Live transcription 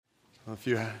If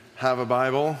you have a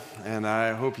Bible, and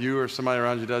I hope you or somebody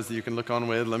around you does that you can look on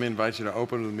with, let me invite you to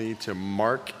open with me to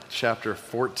Mark chapter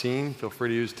 14. Feel free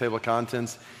to use table of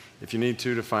contents if you need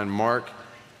to find Mark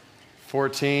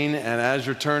 14. And as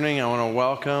you're turning, I want to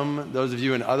welcome those of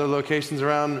you in other locations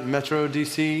around Metro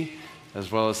DC,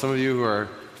 as well as some of you who are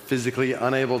physically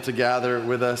unable to gather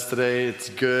with us today. It's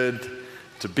good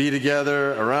to be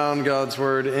together around God's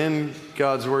Word, in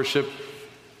God's worship.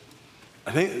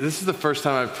 I think this is the first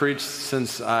time I've preached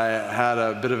since I had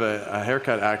a bit of a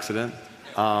haircut accident.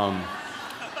 So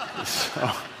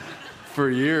for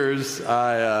years,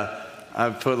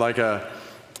 I've put like a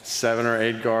 7 or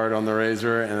 8 guard on the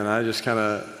razor, and then I just kind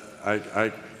of,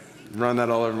 I run that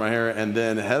all over my hair, and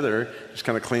then Heather just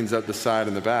kind of cleans up the side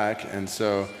and the back. And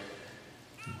so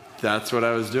that's what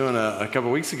I was doing a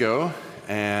couple weeks ago,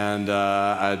 and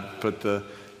I put the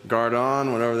guard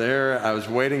on, went over there. I was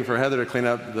waiting for Heather to clean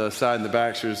up the side and the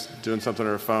back. She was doing something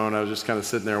on her phone. I was just kind of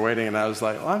sitting there waiting, and I was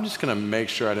like, well, I'm just going to make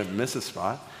sure I didn't miss a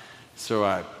spot. So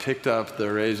I picked up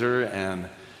the razor and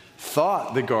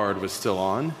thought the guard was still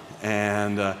on,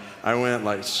 and I went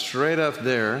like straight up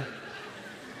there,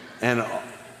 and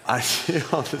I see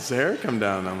all this hair come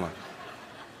down, and I'm like,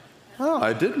 oh,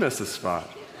 I did miss a spot.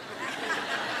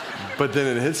 But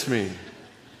then it hits me.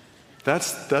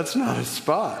 That's not a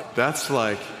spot. That's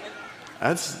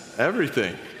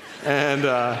everything. And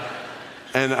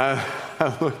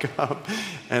I look up,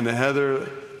 and Heather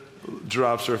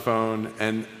drops her phone,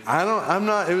 and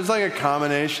it was like a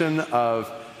combination of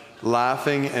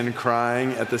laughing and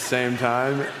crying at the same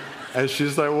time. And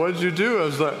she's like, what did you do? I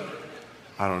was like,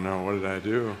 I don't know, what did I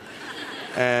do?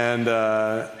 And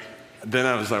then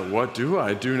I was like, what do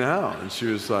I do now? And she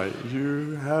was like,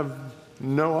 you have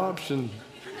no option.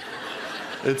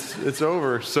 It's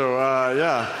over. So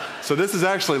yeah. So this is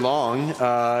actually long.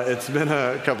 It's been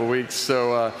a couple weeks.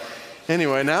 So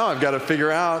anyway, now I've got to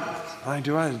figure out, like,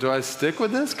 do I stick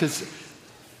with this? Because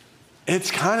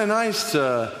it's kind of nice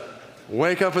to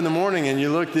wake up in the morning and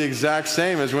you look the exact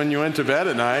same as when you went to bed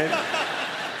at night.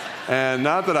 And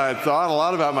not that I thought a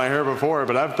lot about my hair before,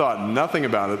 but I've thought nothing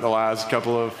about it the last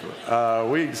couple of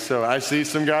weeks. So I see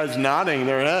some guys nodding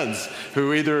their heads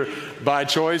who either by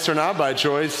choice or not by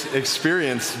choice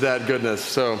experience that goodness.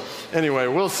 So anyway,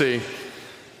 we'll see.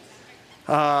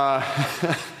 Back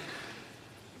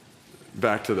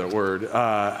to the word.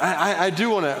 I do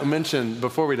want to mention,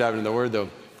 before we dive into the word though,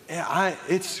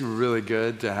 it's really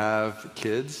good to have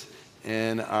kids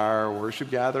in our worship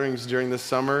gatherings during the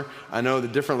summer. I know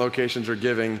that different locations are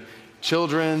giving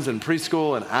children's and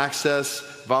preschool and access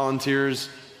volunteers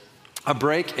a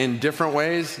break in different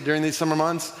ways during these summer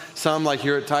months. Some, like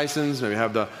here at Tyson's, maybe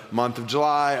have the month of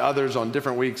July, others on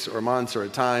different weeks or months or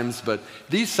at times. But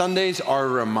these Sundays are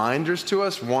reminders to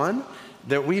us, one,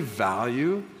 that we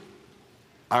value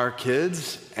our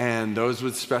kids and those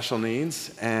with special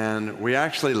needs, and we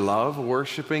actually love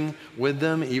worshiping with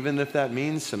them, even if that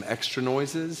means some extra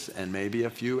noises and maybe a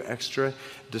few extra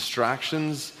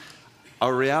distractions.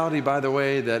 A reality, by the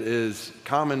way, that is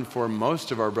common for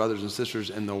most of our brothers and sisters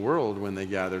in the world when they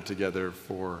gather together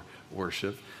for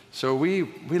worship. So we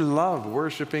love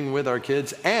worshiping with our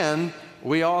kids, and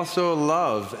we also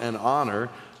love and honor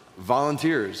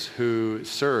volunteers who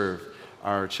serve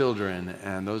our children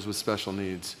and those with special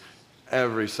needs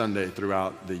every Sunday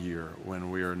throughout the year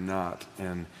when we are not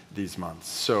in these months.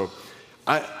 So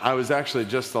I was actually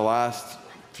just the last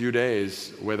few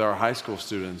days with our high school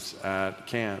students at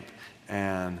camp,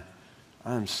 and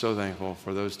I'm so thankful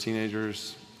for those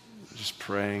teenagers, just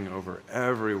praying over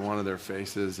every one of their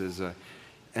faces as I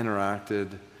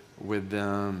interacted with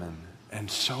them, and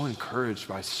so encouraged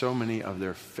by so many of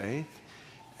their faith,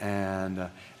 and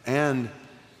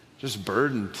just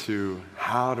burdened to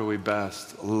how do we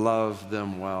best love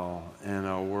them well in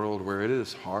a world where it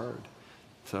is hard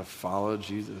to follow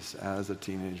Jesus as a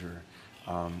teenager.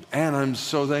 And I'm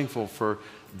so thankful for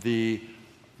the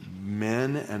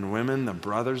men and women, the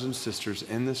brothers and sisters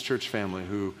in this church family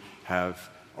who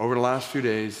have, over the last few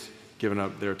days, given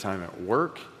up their time at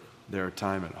work, their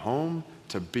time at home,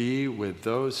 to be with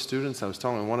those students. I was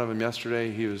telling one of them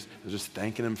yesterday, I was just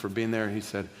thanking him for being there. He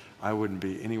said, I wouldn't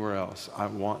be anywhere else. I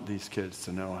want these kids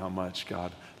to know how much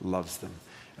God loves them.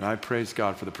 And I praise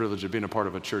God for the privilege of being a part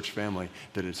of a church family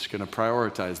that is going to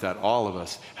prioritize that, all of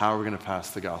us, how we're going to pass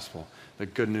the gospel, the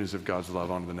good news of God's love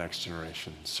on to the next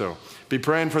generation. So be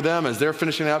praying for them as they're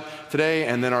finishing up today,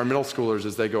 and then our middle schoolers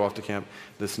as they go off to camp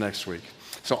this next week.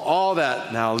 So all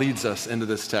that now leads us into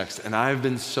this text, and I've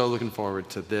been so looking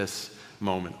forward to this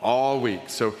moment all week.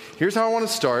 So here's how I want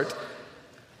to start.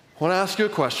 I want to ask you a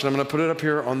question. I'm going to put it up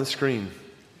here on the screen.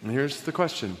 And here's the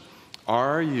question.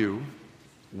 Are you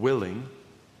willing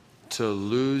to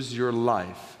lose your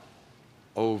life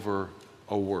over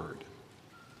a word?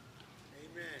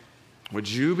 Amen. Would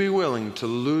you be willing to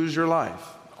lose your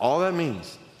life? All that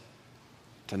means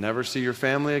to never see your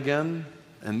family again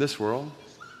in this world,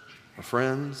 or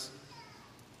friends,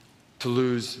 to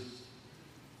lose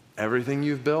everything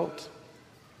you've built,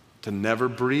 to never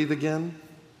breathe again?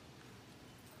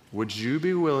 Would you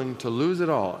be willing to lose it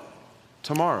all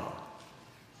tomorrow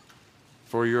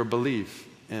for your belief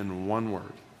in one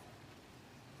word?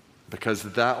 Because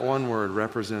that one word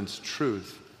represents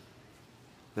truth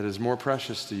that is more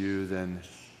precious to you than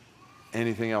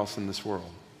anything else in this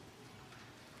world.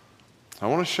 I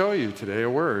want to show you today a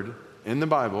word in the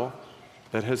Bible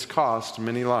that has cost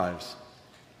many lives.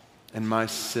 And my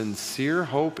sincere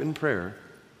hope and prayer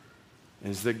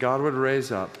is that God would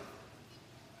raise up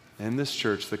in this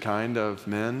church the kind of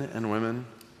men and women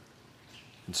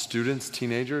and students,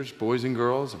 teenagers, boys and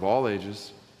girls of all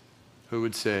ages who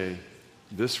would say,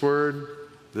 this word,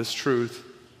 this truth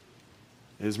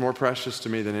is more precious to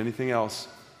me than anything else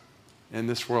in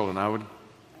this world, and I would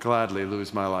gladly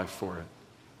lose my life for it.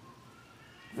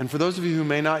 And for those of you who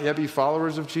may not yet be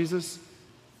followers of Jesus,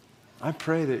 I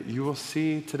pray that you will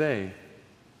see today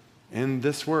in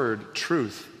this word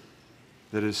truth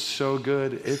that is so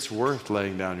good, it's worth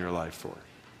laying down your life for.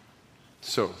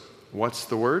 So, what's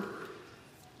the word?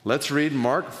 Let's read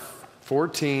Mark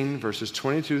 14, verses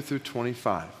 22 through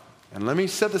 25. And let me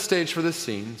set the stage for this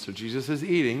scene. So Jesus is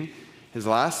eating his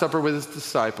last supper with his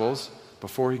disciples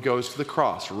before he goes to the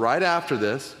cross. Right after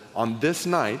this, on this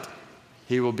night,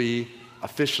 he will be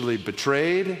officially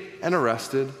betrayed and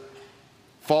arrested,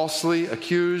 falsely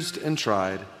accused and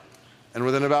tried. And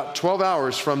within about 12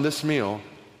 hours from this meal,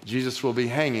 Jesus will be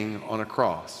hanging on a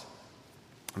cross.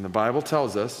 And the Bible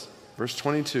tells us, verse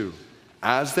 22,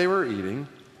 as they were eating,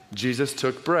 Jesus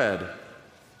took bread,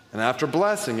 and after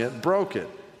blessing it, broke it,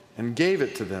 and gave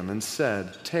it to them, and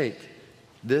said, take,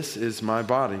 this is my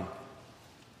body.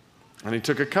 And he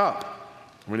took a cup.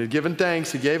 When he had given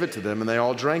thanks, he gave it to them, and they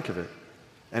all drank of it.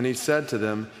 And he said to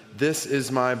them, this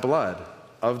is my blood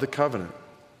of the covenant,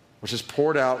 which is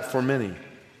poured out for many.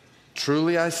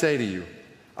 Truly I say to you,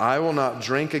 I will not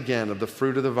drink again of the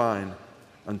fruit of the vine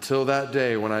until that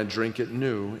day when I drink it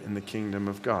new in the kingdom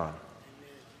of God.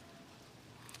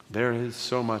 There is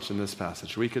so much in this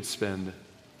passage. We could spend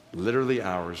literally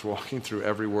hours walking through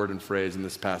every word and phrase in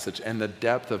this passage and the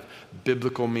depth of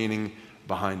biblical meaning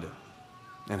behind it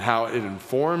and how it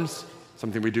informs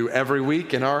something we do every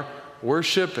week in our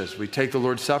worship as we take the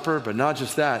Lord's Supper, but not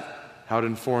just that, how it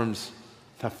informs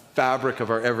the fabric of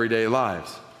our everyday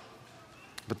lives.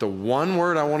 But the one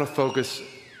word I want to focus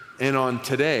in on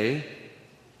today,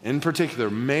 in particular,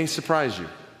 may surprise you.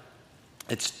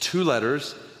 It's 2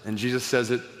 letters, and Jesus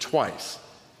says it twice.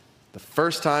 The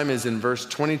first time is in verse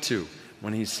 22,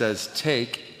 when he says,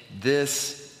 take,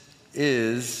 this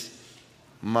is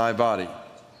my body.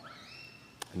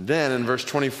 And then in verse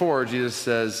 24, Jesus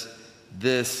says,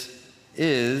 this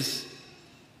is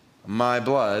my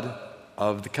blood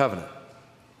of the covenant.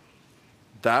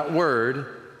 That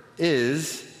word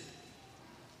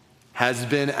has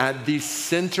been at the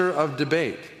center of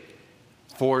debate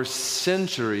for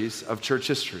centuries of church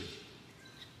history.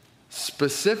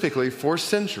 Specifically, for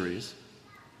centuries,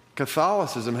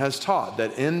 Catholicism has taught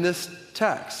that in this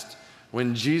text,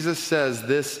 when Jesus says,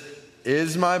 this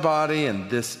is my body and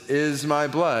this is my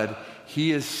blood,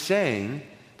 he is saying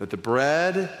that the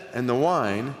bread and the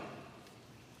wine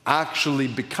actually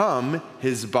become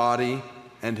his body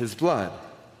and his blood.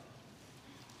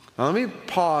 Now, let me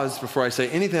pause before I say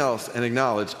anything else and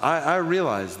acknowledge, I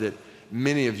realize that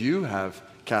many of you have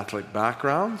Catholic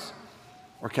backgrounds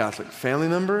or Catholic family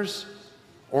members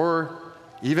or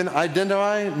even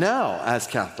identify now as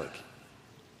Catholic.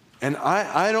 And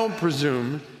I don't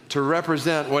presume to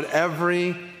represent what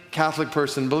every Catholic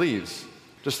person believes,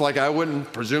 just like I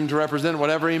wouldn't presume to represent what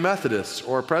every Methodist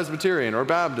or Presbyterian or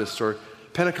Baptist or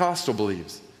Pentecostal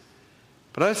believes.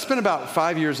 But I've spent about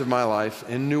 5 years of my life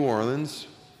in New Orleans,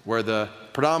 where the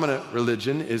predominant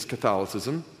religion is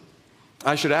Catholicism.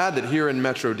 I should add that here in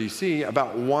Metro DC,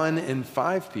 about 1 in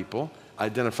 5 people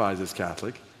identifies as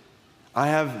Catholic. I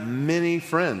have many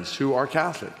friends who are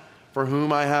Catholic, for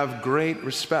whom I have great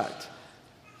respect.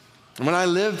 And when I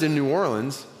lived in New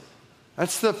Orleans,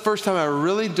 that's the first time I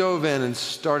really dove in and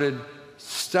started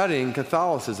studying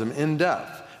Catholicism in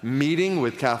depth, meeting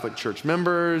with Catholic church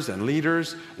members and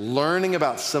leaders, learning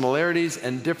about similarities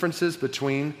and differences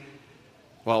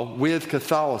with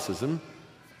Catholicism,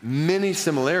 many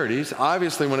similarities,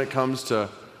 obviously, when it comes to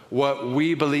what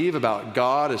we believe about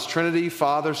God as Trinity,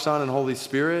 Father, Son, and Holy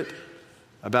Spirit,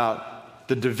 about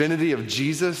the divinity of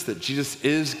Jesus, that Jesus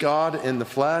is God in the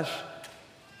flesh,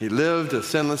 He lived a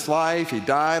sinless life. He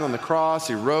died on the cross.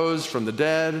 He rose from the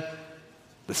dead.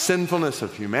 The sinfulness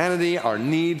of humanity, our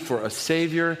need for a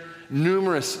Savior,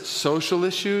 numerous social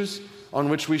issues on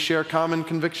which we share common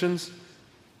convictions.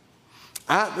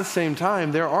 At the same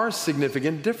time, there are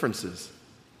significant differences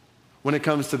when it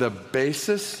comes to the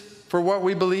basis for what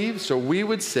we believe. So we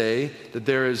would say that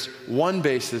there is one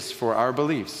basis for our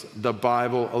beliefs, the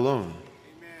Bible alone.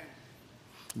 Amen.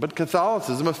 But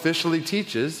Catholicism officially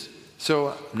teaches, so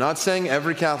I'm not saying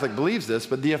every Catholic believes this,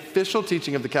 but the official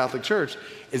teaching of the Catholic Church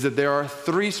is that there are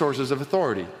three sources of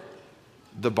authority: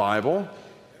 the Bible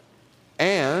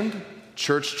and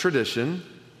church tradition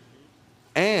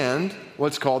and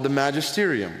what's called the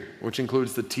magisterium, which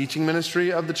includes the teaching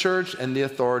ministry of the church and the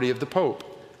authority of the Pope.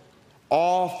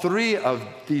 All three of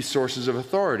these sources of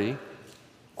authority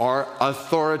are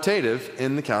authoritative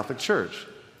in the Catholic Church,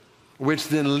 which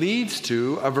then leads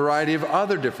to a variety of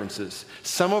other differences,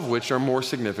 some of which are more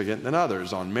significant than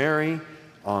others, on Mary,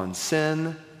 on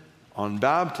sin, on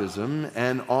baptism,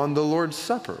 and on the Lord's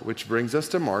Supper, which brings us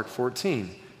to Mark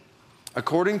 14.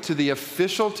 According to the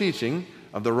official teaching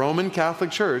of the Roman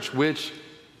Catholic Church, which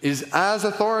is as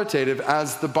authoritative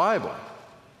as the Bible,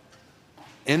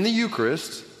 in the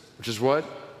Eucharist, which is what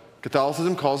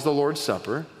Catholicism calls the Lord's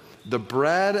Supper, the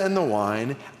bread and the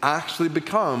wine actually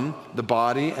become the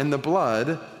body and the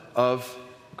blood of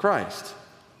Christ.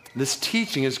 This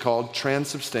teaching is called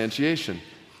transubstantiation.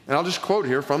 And I'll just quote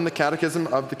here from the Catechism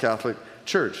of the Catholic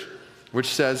Church, which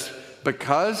says,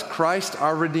 "Because Christ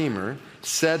our Redeemer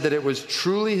said that it was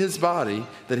truly his body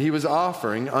that he was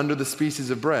offering under the species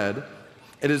of bread,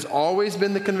 it has always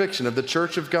been the conviction of the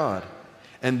Church of God,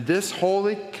 and this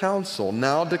holy council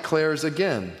now declares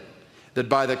again that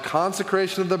by the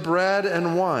consecration of the bread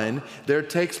and wine, there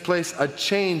takes place a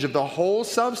change of the whole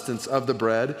substance of the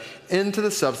bread into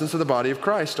the substance of the body of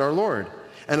Christ our Lord,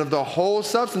 and of the whole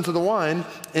substance of the wine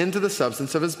into the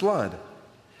substance of his blood.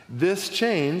 This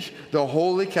change, the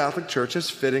Holy Catholic Church has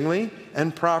fittingly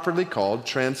and properly called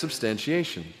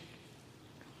transubstantiation.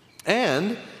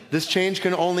 And this change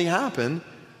can only happen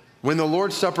when the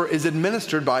Lord's Supper is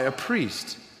administered by a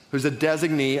priest who's a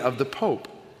designee of the Pope,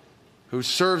 who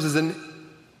serves as an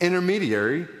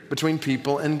intermediary between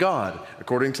people and God.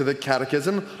 According to the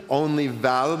Catechism, only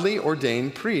validly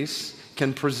ordained priests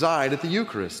can preside at the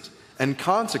Eucharist and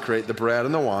consecrate the bread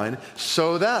and the wine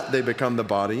so that they become the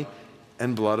body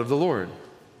and blood of the Lord.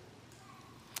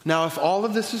 Now, if all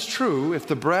of this is true, if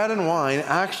the bread and wine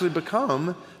actually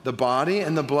become the body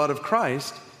and the blood of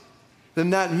Christ,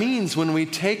 then that means when we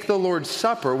take the Lord's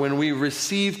Supper, when we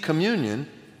receive communion,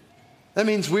 that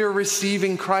means we are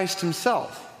receiving Christ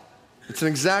himself. It's an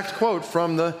exact quote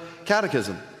from the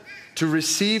Catechism. To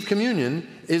receive communion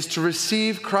is to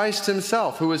receive Christ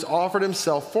himself, who has offered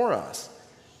himself for us.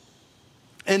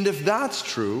 And if that's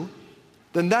true,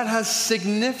 then that has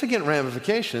significant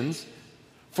ramifications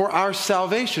for our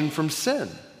salvation from sin,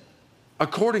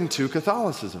 according to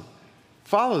Catholicism.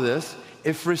 Follow this.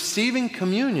 If receiving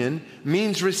communion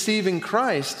means receiving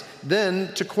Christ,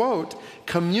 then, to quote,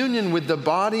 communion with the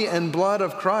body and blood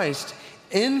of Christ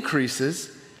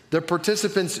increases the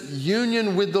participant's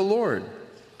union with the Lord,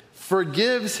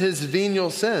 forgives his venial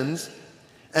sins,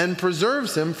 and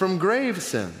preserves him from grave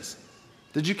sins.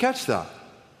 Did you catch that?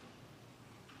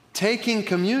 Taking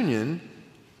communion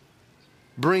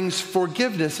brings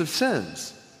forgiveness of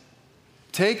sins.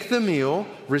 Take the meal,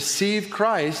 receive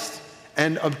Christ,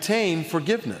 and obtain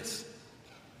forgiveness.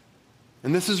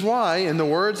 And this is why, in the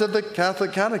words of the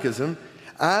Catholic Catechism,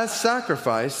 as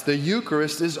sacrifice, the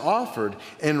Eucharist is offered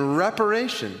in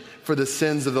reparation for the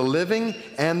sins of the living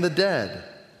and the dead,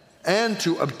 and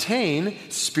to obtain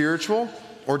spiritual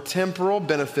or temporal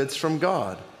benefits from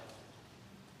God.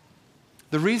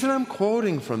 The reason I'm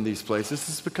quoting from these places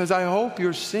is because I hope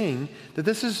you're seeing that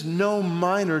this is no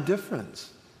minor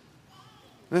difference.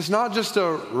 And it's not just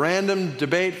a random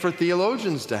debate for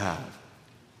theologians to have.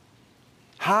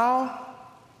 How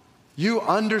you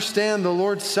understand the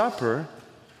Lord's Supper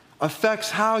affects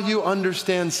how you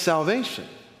understand salvation.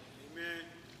 Amen.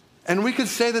 And we could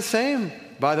say the same,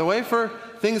 by the way, for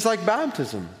things like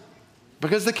baptism,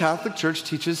 because the Catholic Church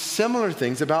teaches similar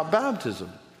things about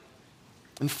baptism.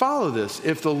 And follow this.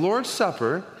 If the Lord's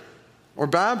Supper or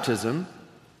baptism,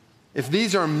 if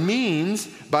these are means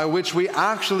by which we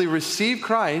actually receive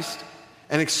Christ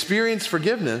and experience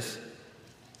forgiveness,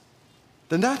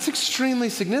 then that's extremely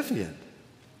significant.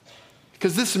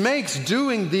 Because this makes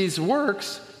doing these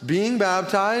works, being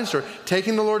baptized or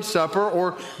taking the Lord's Supper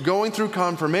or going through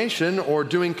confirmation or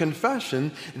doing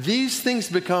confession, these things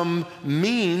become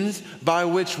means by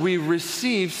which we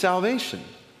receive salvation.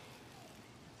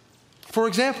 For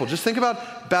example, just think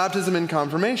about baptism and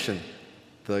confirmation.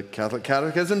 The Catholic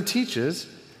Catechism teaches,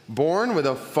 born with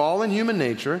a fallen human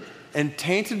nature and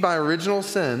tainted by original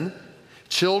sin,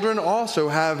 children also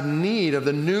have need of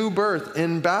the new birth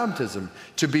in baptism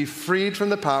to be freed from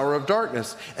the power of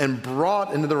darkness and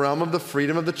brought into the realm of the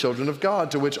freedom of the children of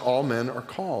God, to which all men are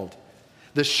called.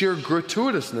 The sheer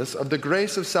gratuitousness of the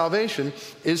grace of salvation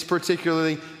is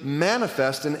particularly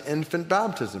manifest in infant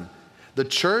baptism. The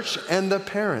church and the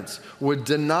parents would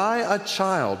deny a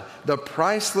child the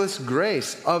priceless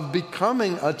grace of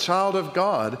becoming a child of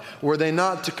God were they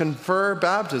not to confer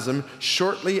baptism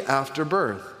shortly after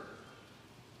birth.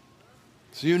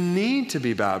 So you need to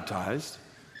be baptized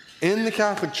in the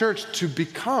Catholic Church to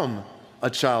become a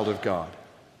child of God.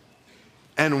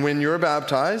 And when you're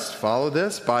baptized, follow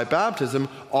this, by baptism,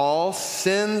 all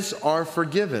sins are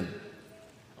forgiven.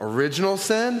 Original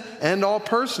sin and all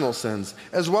personal sins,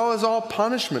 as well as all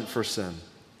punishment for sin.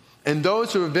 And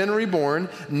those who have been reborn,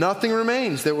 nothing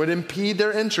remains that would impede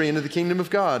their entry into the kingdom of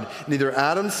God. Neither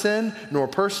Adam's sin, nor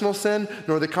personal sin,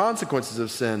 nor the consequences of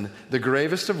sin, the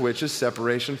gravest of which is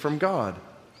separation from God.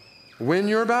 When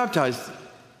you're baptized,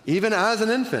 even as an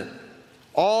infant,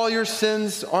 all your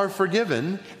sins are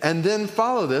forgiven, and then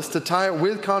follow this to tie it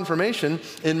with confirmation.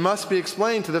 It must be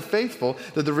explained to the faithful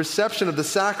that the reception of the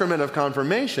sacrament of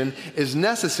confirmation is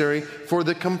necessary for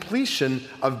the completion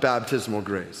of baptismal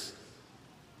grace.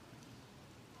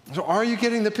 So are you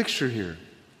getting the picture here?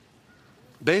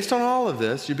 Based on all of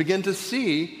this, you begin to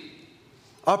see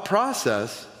a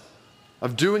process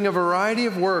of doing a variety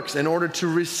of works in order to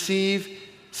receive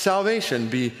salvation.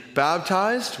 Be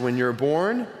baptized when you're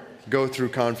born, go through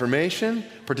confirmation,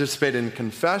 participate in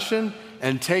confession,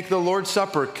 and take the Lord's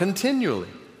Supper continually,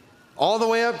 all the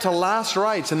way up to last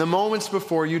rites in the moments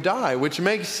before you die, which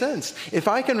makes sense. If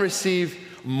I can receive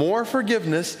more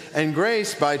forgiveness and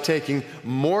grace by taking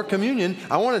more communion,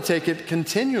 I want to take it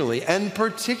continually, and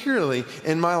particularly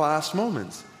in my last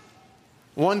moments.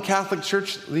 One Catholic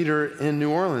church leader in New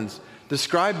Orleans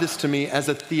described this to me as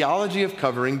a theology of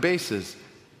covering bases.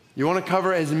 You want to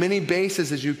cover as many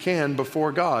bases as you can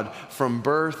before God, from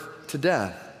birth to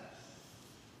death.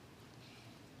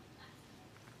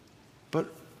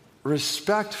 But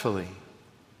respectfully,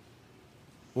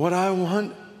 what I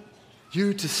want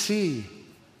you to see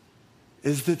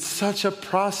is that such a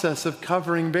process of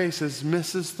covering bases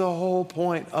misses the whole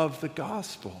point of the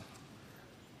gospel,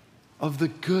 of the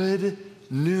good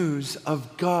news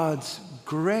of God's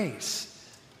grace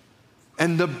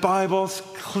and the Bible's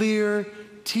clear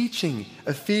teaching,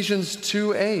 Ephesians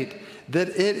 2:8, that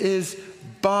it is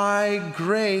by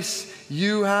grace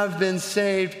you have been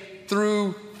saved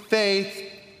through faith,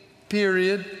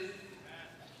 period.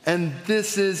 And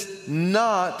this is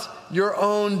not your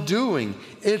own doing.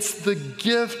 It's the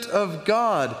gift of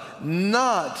God,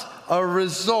 not a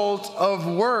result of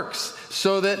works,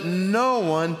 so that no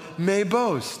one may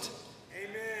boast.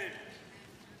 Amen.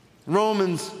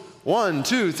 Romans 1,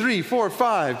 2, 3, 4,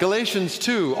 5, Galatians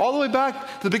 2, all the way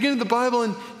back to the beginning of the Bible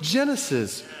in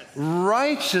Genesis.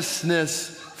 Righteousness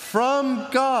from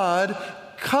God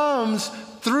comes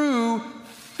through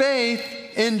faith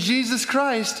in Jesus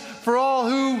Christ for all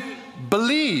who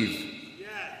believe,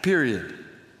 period.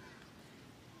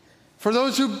 For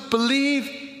those who believe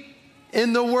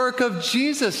in the work of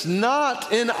Jesus,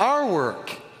 not in our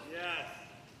work.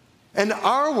 And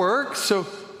our work, so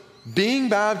being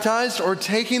baptized or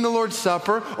taking the Lord's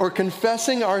Supper or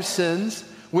confessing our sins,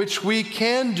 which we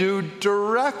can do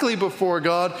directly before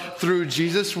God through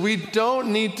Jesus. We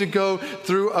don't need to go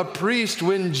through a priest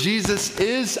when Jesus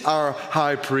is our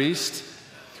high priest.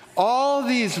 All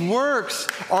these works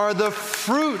are the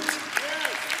fruit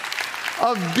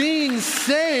of being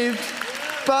saved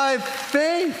by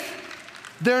faith.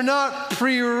 They're not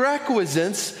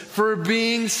prerequisites for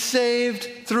being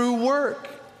saved through work,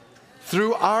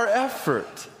 through our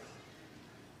effort.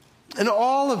 And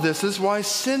all of this is why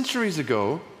centuries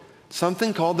ago,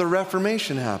 something called the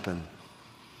Reformation happened.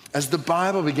 As the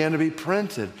Bible began to be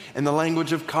printed in the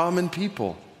language of common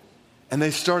people, and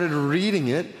they started reading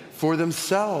it for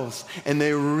themselves, and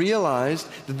they realized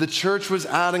that the church was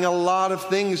adding a lot of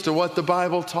things to what the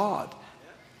Bible taught,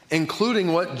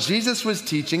 including what Jesus was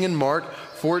teaching in Mark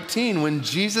 14, when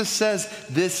Jesus says,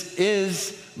 "This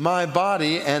is my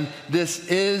body and this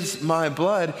is my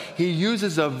blood." He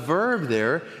uses a verb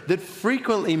there that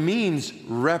frequently means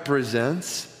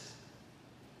represents.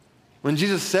 When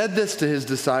Jesus said this to his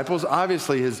disciples,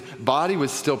 obviously his body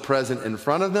was still present in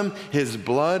front of them. His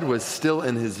blood was still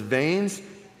in his veins.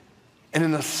 And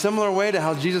in a similar way to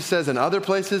how Jesus says in other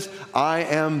places, "I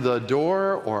am the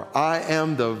door," or "I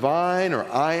am the vine," or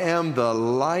 "I am the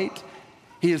light,"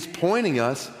 he is pointing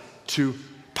us to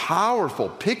powerful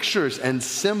pictures and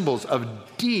symbols of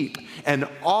deep and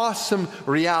awesome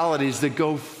realities that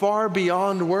go far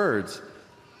beyond words.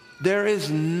 There is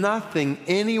nothing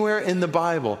anywhere in the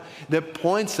Bible that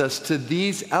points us to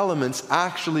these elements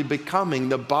actually becoming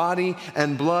the body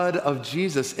and blood of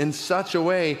Jesus in such a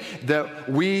way that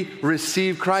we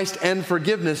receive Christ and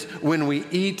forgiveness when we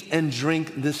eat and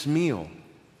drink this meal.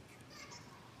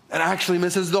 It actually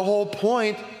misses the whole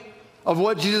point of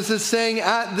what Jesus is saying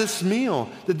at this meal,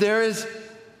 that there is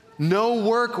no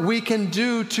work we can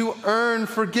do to earn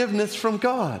forgiveness from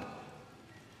God.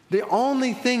 The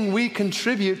only thing we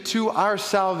contribute to our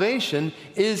salvation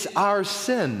is our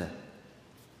sin,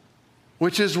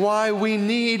 which is why we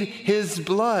need his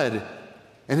blood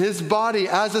and his body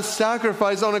as a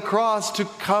sacrifice on a cross to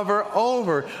cover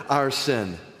over our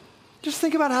sin. Just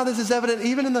think about how this is evident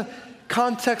even in the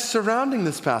context surrounding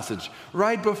this passage.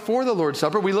 Right before the Lord's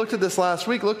Supper, we looked at this last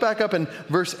week. Look back up in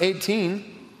verse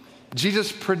 18.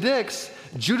 Jesus predicts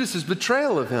Judas's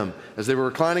betrayal of him. As they were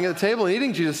reclining at the table and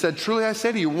eating, Jesus said, "Truly I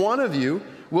say to you, one of you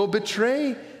will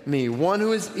betray me, one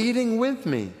who is eating with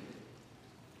me."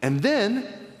 And then,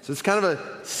 so it's kind of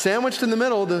a sandwiched in the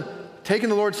middle, taking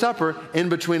the Lord's Supper in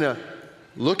between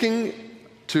looking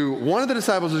to one of the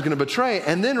disciples who's going to betray,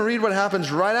 and then read what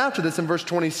happens right after this in verse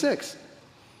 26.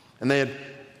 And they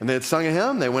had sung a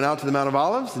hymn, they went out to the Mount of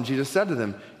Olives, and Jesus said to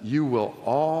them, "You will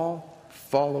all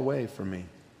fall away from me.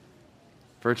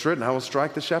 For it's written, I will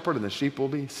strike the shepherd and the sheep will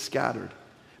be scattered.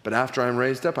 But after I am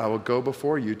raised up, I will go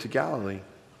before you to Galilee."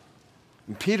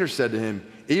 And Peter said to him,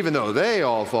 "Even though they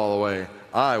all fall away,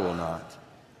 I will not."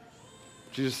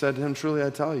 Jesus said to him, "Truly I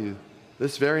tell you,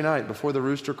 this very night before the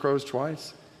rooster crows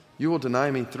twice, you will deny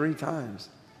me 3 times.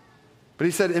 But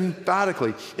he said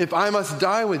emphatically, "If I must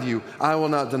die with you, I will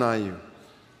not deny you."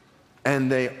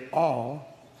 And they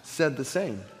all said the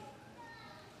same.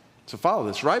 So follow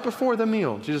this. Right before the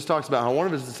meal, Jesus talks about how one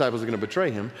of his disciples is going to betray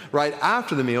him. Right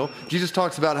after the meal, Jesus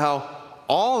talks about how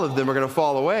all of them are going to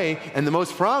fall away, and the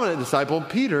most prominent disciple,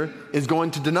 Peter, is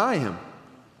going to deny him.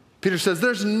 Peter says,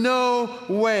 "There's no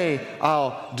way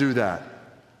I'll do that."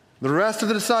 The rest of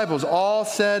the disciples all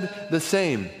said the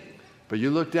same. But you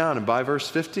look down, and by verse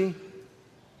 50,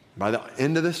 by the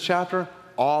end of this chapter,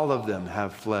 all of them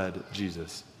have fled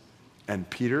Jesus. And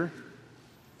Peter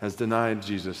has denied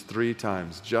Jesus 3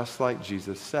 times, just like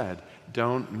Jesus said.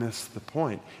 Don't miss the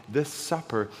point. This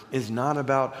supper is not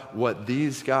about what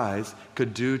these guys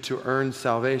could do to earn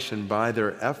salvation by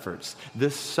their efforts.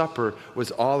 This supper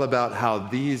was all about how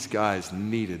these guys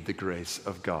needed the grace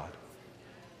of God.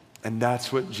 And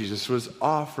that's what Jesus was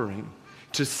offering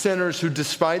to sinners who,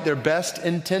 despite their best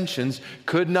intentions,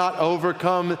 could not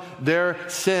overcome their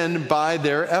sin by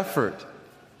their effort.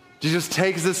 Jesus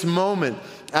takes this moment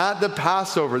at the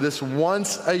Passover, this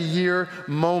once-a-year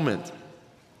moment,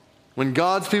 when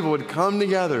God's people would come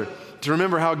together to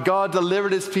remember how God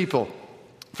delivered his people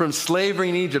from slavery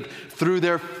in Egypt through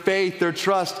their faith, their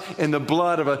trust in the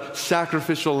blood of a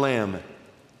sacrificial lamb.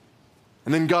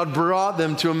 And then God brought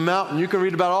them to a mountain. You can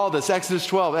read about all this. Exodus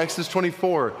 12, Exodus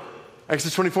 24.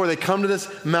 Exodus 24, they come to this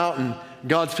mountain.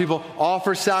 God's people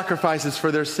offer sacrifices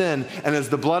for their sin. And as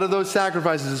the blood of those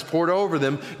sacrifices is poured over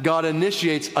them, God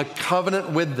initiates a covenant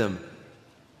with them.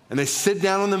 And they sit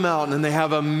down on the mountain and they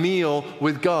have a meal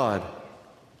with God.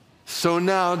 So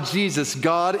now Jesus,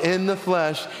 God in the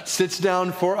flesh, sits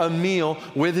down for a meal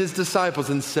with his disciples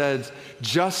and says,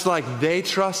 just like they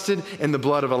trusted in the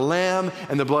blood of a lamb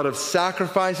and the blood of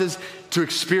sacrifices to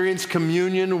experience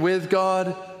communion with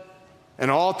God, and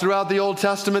all throughout the Old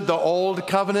Testament, the Old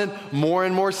Covenant, more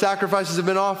and more sacrifices have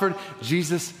been offered.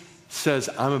 Jesus says,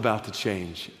 I'm about to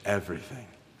change everything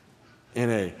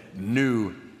in a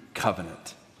new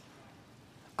covenant.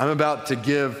 I'm about to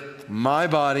give my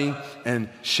body and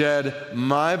shed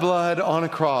my blood on a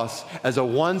cross as a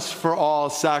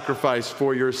once-for-all sacrifice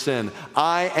for your sin.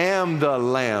 I am the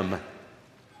Lamb.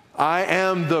 I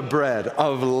am the bread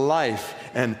of life,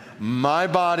 and my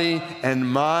body and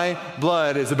my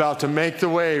blood is about to make the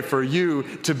way for you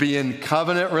to be in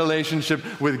covenant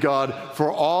relationship with God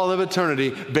for all of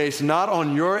eternity, based not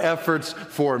on your efforts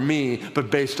for me, but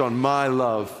based on my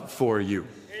love for you.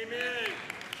 Amen.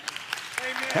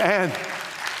 And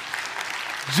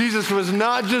Jesus was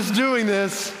not just doing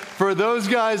this for those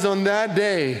guys on that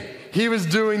day. He was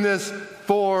doing this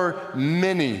for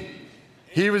many.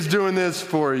 He was doing this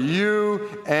for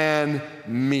you and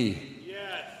me.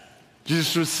 Yes.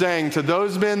 Jesus was saying to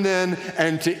those men then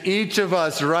and to each of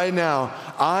us right now,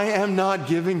 I am not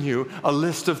giving you a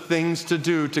list of things to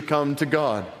do to come to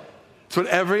God. It's what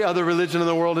every other religion in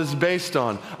the world is based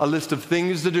on, a list of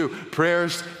things to do,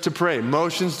 prayers to pray,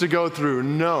 motions to go through.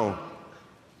 No.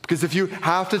 Because if you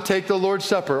have to take the Lord's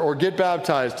Supper or get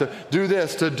baptized, to do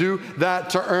this, to do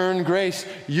that, to earn grace,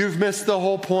 you've missed the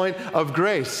whole point of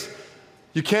grace.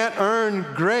 You can't earn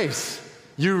grace.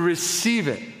 You receive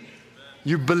it.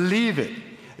 You believe it.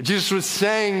 Jesus was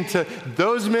saying to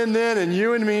those men then and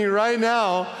you and me right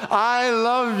now, I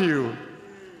love you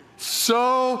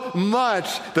so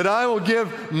much that I will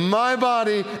give my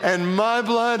body and my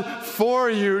blood for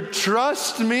you.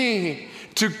 Trust me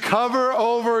to cover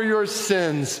over your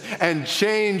sins and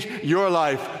change your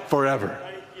life forever.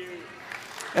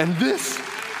 And this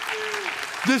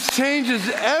changes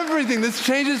everything. This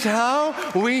changes how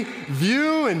we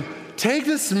view and take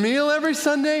this meal every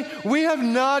Sunday. We have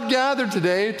not gathered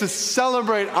today to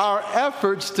celebrate our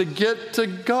efforts to get to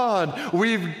God.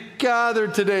 We've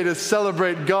gathered today to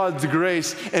celebrate God's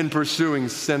grace in pursuing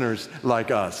sinners like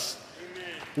us.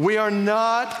 Amen. We are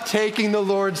not taking the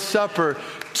Lord's Supper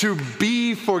to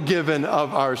be forgiven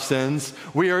of our sins.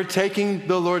 We are taking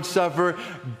the Lord's Supper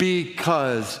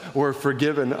because we're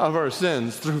forgiven of our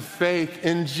sins through faith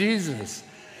in Jesus.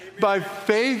 By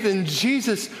faith in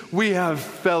Jesus, we have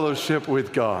fellowship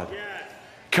with God.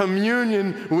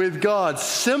 Communion with God,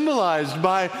 symbolized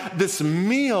by this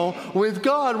meal with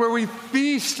God, where we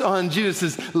feast on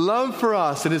Jesus' love for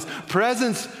us and his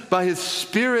presence by his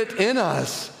Spirit in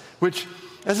us, which,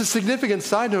 as a significant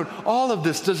side note, all of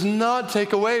this does not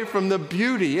take away from the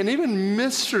beauty and even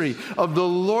mystery of the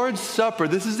Lord's Supper.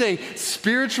 This is a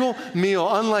spiritual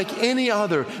meal unlike any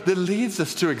other that leads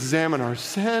us to examine our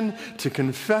sin, to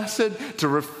confess it, to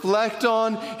reflect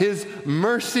on his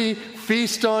mercy,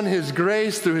 feast on his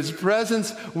grace through his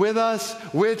presence with us,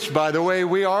 which, by the way,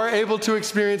 we are able to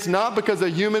experience not because a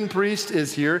human priest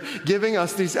is here giving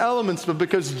us these elements, but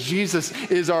because Jesus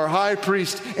is our high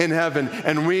priest in heaven,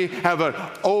 and we have an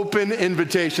open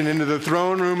invitation into the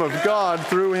throne room of God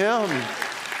through him.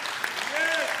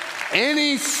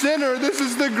 Any sinner, this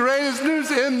is the greatest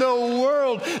news in the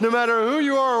world. No matter who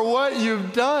you are or what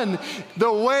you've done,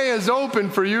 the way is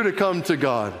open for you to come to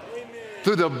God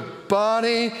through the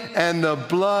body and the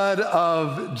blood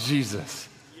of Jesus.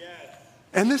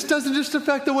 And this doesn't just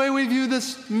affect the way we view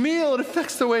this meal, it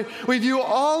affects the way we view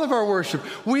all of our worship.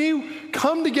 We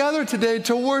come together today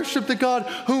to worship the God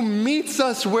who meets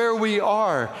us where we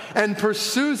are and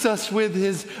pursues us with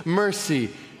his mercy.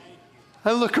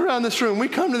 I look around this room, we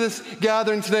come to this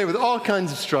gathering today with all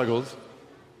kinds of struggles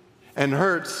and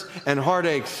hurts and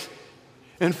heartaches.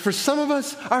 And for some of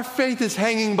us, our faith is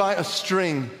hanging by a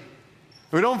string.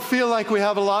 We don't feel like we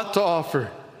have a lot to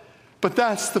offer. But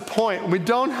that's the point. We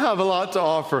don't have a lot to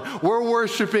offer. We're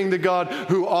worshiping the God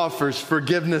who offers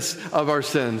forgiveness of our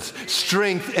sins,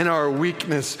 strength in our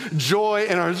weakness, joy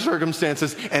in our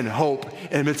circumstances, and hope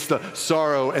amidst the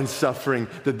sorrow and suffering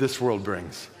that this world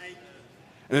brings.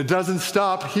 And it doesn't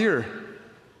stop here.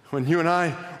 When you and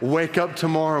I wake up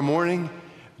tomorrow morning,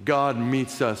 God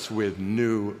meets us with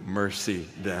new mercy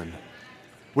then,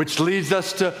 which leads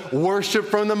us to worship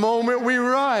from the moment we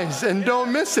rise. And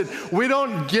don't miss it. We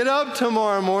don't get up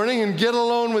tomorrow morning and get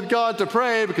alone with God to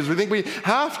pray because we think we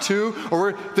have to,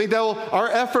 or we think that our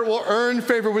effort will earn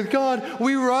favor with God.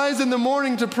 We rise in the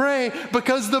morning to pray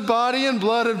because the body and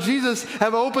blood of Jesus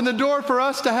have opened the door for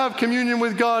us to have communion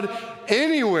with God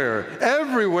anywhere,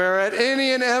 everywhere, at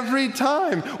any and every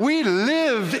time. We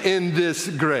live in this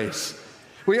grace.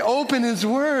 We open his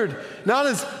word, not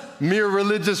as mere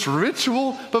religious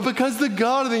ritual, but because the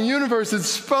God of the universe has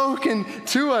spoken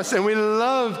to us, and we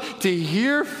love to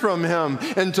hear from him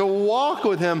and to walk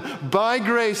with him by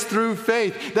grace through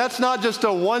faith. That's not just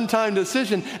a one-time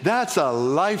decision, that's a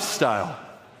lifestyle.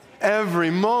 Every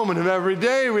moment of every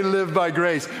day we live by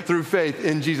grace through faith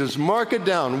in Jesus. Mark it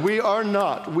down. We are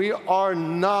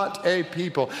not a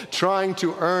people trying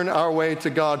to earn our way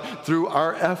to God through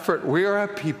our effort. We are a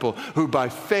people who by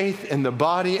faith in the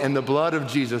body and the blood of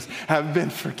Jesus have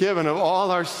been forgiven of all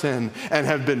our sin and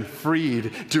have been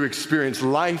freed to experience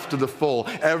life to the full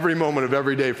every moment of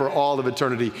every day for all of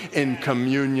eternity in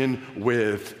communion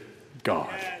with God.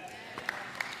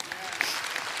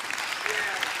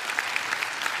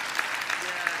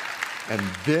 And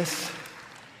this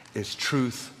is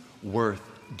truth worth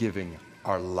giving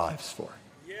our lives for.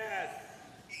 Yes.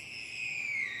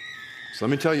 So let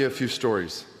me tell you a few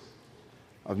stories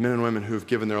of men and women who have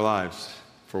given their lives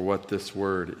for what this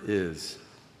word is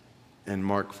and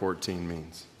Mark 14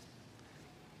 means.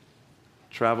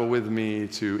 Travel with me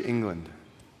to England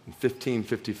in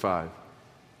 1555,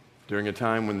 during a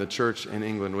time when the church in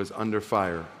England was under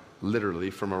fire,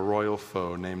 literally from a royal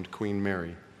foe named Queen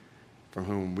Mary, from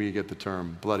whom we get the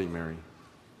term Bloody Mary.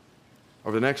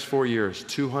 Over the next 4 years,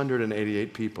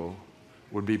 288 people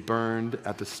would be burned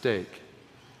at the stake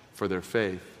for their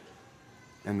faith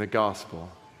and the gospel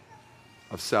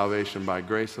of salvation by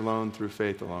grace alone, through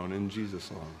faith alone, in Jesus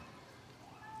alone.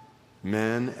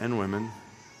 Men and women,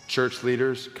 church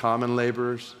leaders, common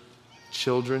laborers,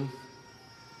 children.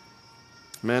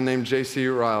 A man named J.C.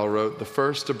 Ryle wrote, "The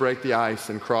first to break the ice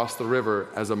and cross the river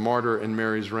as a martyr in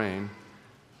Mary's reign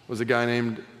was a guy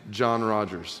named John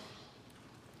Rogers."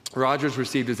 Rogers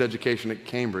received his education at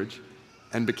Cambridge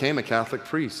and became a Catholic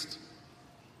priest,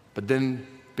 but then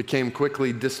became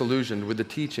quickly disillusioned with the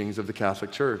teachings of the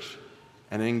Catholic Church.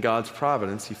 And in God's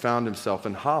providence, he found himself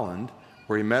in Holland,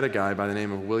 where he met a guy by the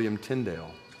name of William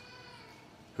Tyndale,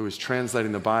 who was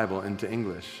translating the Bible into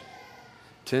English.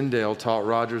 Tyndale taught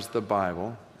Rogers the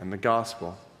Bible and the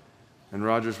gospel, and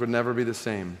Rogers would never be the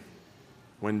same.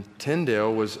 When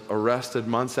Tyndale was arrested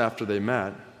months after they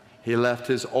met, he left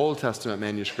his Old Testament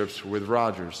manuscripts with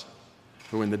Rogers,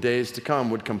 who in the days to come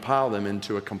would compile them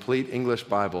into a complete English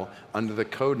Bible under the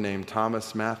code name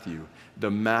Thomas Matthew. The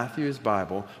Matthew's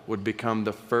Bible would become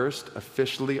the first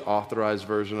officially authorized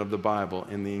version of the Bible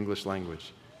in the English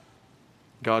language.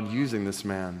 God using this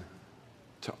man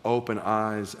to open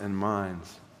eyes and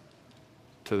minds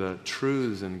to the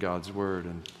truths in God's Word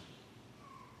and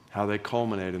how they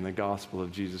culminate in the gospel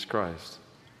of Jesus Christ.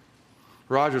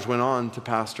 Rogers went on to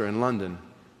pastor in London,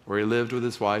 where he lived with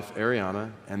his wife,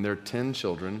 Ariana, and their 10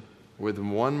 children, with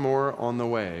one more on the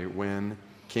way when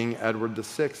King Edward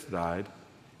VI died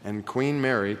and Queen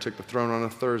Mary took the throne on a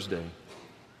Thursday.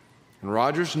 And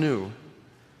Rogers knew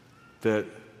that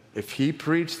if he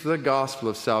preached the gospel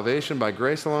of salvation by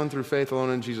grace alone, through faith alone,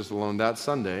 in Jesus alone, that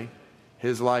Sunday,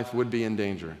 his life would be in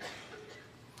danger.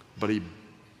 But he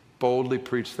boldly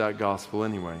preached that gospel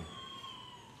anyway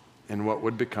in what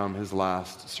would become his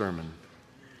last sermon.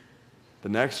 The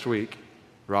next week,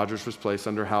 Rogers was placed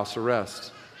under house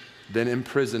arrest, then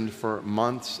imprisoned for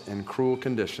months in cruel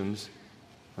conditions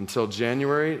until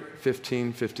January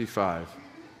 1555,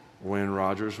 when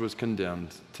Rogers was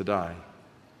condemned to die.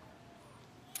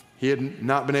 He had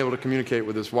not been able to communicate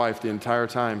with his wife the entire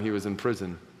time he was in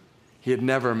prison. He had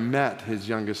never met his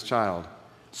youngest child,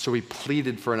 so he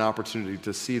pleaded for an opportunity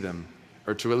to see them,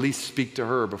 or to at least speak to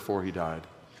her before he died.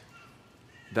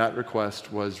 That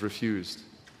request was refused,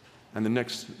 and the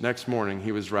next morning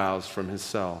he was roused from his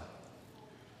cell.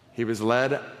 He was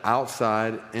led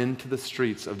outside into the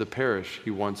streets of the parish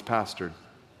he once pastored.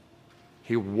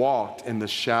 He walked in the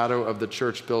shadow of the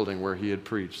church building where he had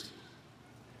preached.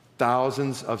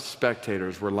 Thousands of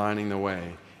spectators were lining the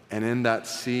way, and in that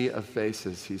sea of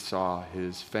faces he saw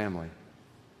his family.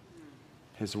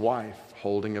 His wife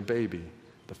holding a baby,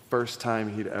 the first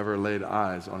time he'd ever laid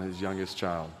eyes on his youngest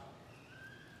child,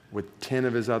 with 10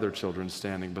 of his other children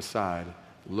standing beside,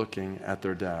 looking at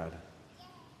their dad.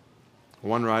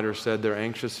 One writer said their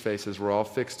anxious faces were all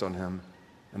fixed on him,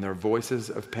 and their voices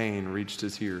of pain reached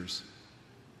his ears.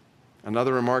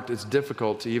 Another remarked, "It's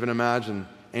difficult to even imagine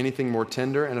anything more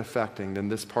tender and affecting than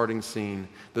this parting scene,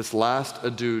 this last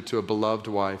adieu to a beloved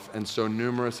wife and so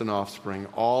numerous an offspring,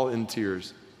 all in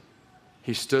tears.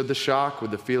 He stood the shock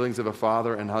with the feelings of a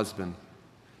father and husband,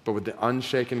 but with the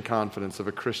unshaken confidence of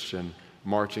a Christian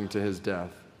marching to his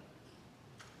death."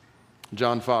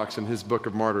 John Fox, in his Book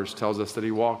of Martyrs, tells us that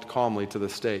he walked calmly to the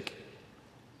stake.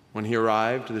 When he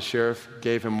arrived, the sheriff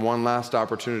gave him one last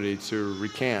opportunity to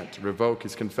recant, to revoke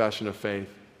his confession of faith,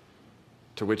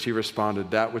 to which he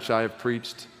responded, "That which I have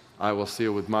preached, I will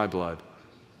seal with my blood."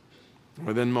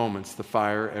 Within moments, the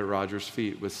fire at Rogers'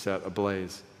 feet was set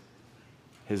ablaze.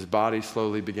 His body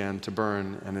slowly began to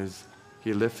burn, and as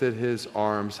he lifted his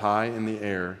arms high in the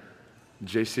air,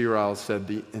 J.C. Ryle said,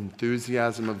 "The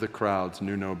enthusiasm of the crowds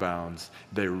knew no bounds.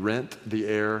 They rent the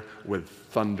air with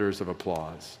thunders of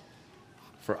applause."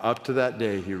 For up to that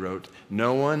day, he wrote,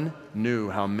 no one knew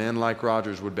how men like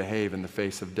Rogers would behave in the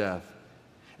face of death,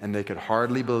 and they could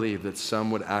hardly believe that some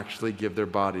would actually give their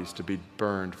bodies to be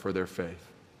burned for their faith.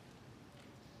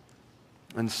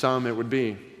 And some it would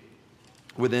be.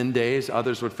 Within days,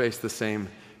 others would face the same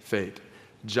fate.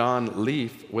 John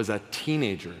Leaf was a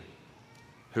teenager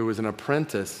who was an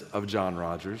apprentice of John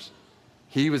Rogers.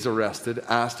 He was arrested,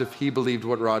 asked if he believed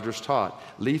what Rogers taught.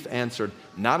 Leaf answered,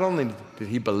 not only did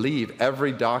he believe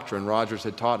every doctrine Rogers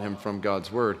had taught him from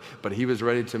God's word, but he was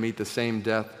ready to meet the same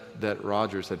death that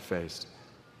Rogers had faced.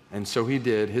 And so he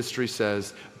did, history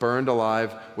says, burned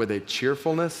alive with a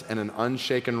cheerfulness and an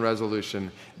unshaken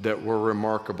resolution that were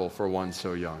remarkable for one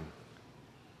so young.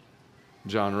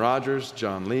 John Rogers,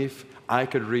 John Leaf, I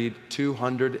could read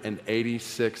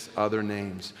 286 other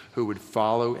names who would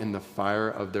follow in the fire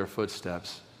of their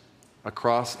footsteps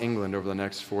across England over the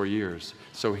next 4 years.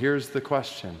 So here's the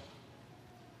question.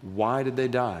 Why did they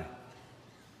die?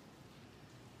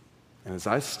 And as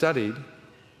I studied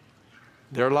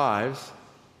their lives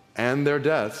and their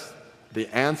deaths, the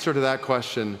answer to that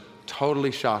question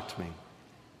totally shocked me.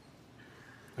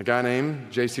 A guy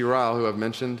named J.C. Ryle, who I've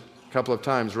mentioned a couple of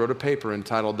times, wrote a paper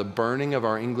entitled "The Burning of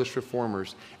Our English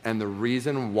Reformers and the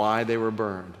Reason Why They Were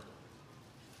Burned."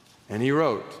 And he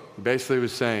basically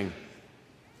was saying,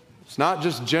 it's not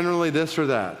just generally this or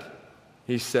that.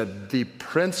 He said the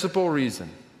principal reason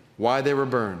why they were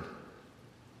burned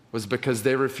was because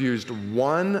they refused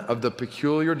one of the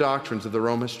peculiar doctrines of the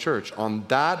Roman Church. On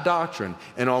that doctrine,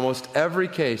 in almost every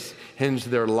case, hinged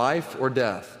their life or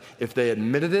death. If they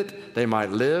admitted it, they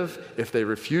might live. If they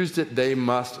refused it, they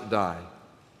must die.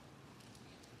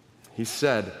 He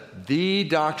said, the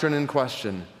doctrine in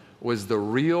question was the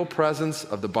real presence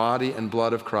of the body and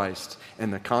blood of Christ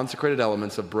and the consecrated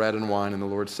elements of bread and wine in the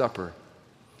Lord's Supper.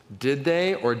 Did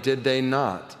they or did they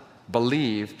not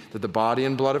believe that the body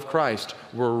and blood of Christ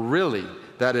were really,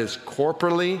 that is,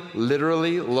 corporally,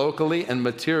 literally, locally, and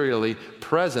materially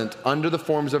present under the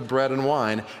forms of bread and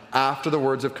wine after the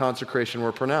words of consecration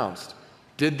were pronounced?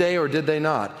 Did they or did they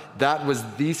not? That was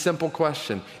the simple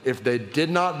question. If they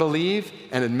did not believe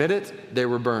and admit it, they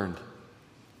were burned.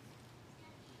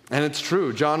 And it's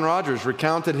true. John Rogers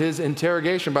recounted his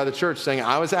interrogation by the church, saying,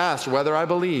 I was asked whether I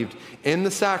believed in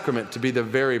the sacrament to be the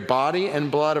very body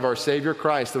and blood of our Savior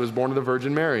Christ that was born of the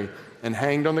Virgin Mary and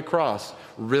hanged on the cross,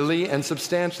 really and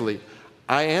substantially.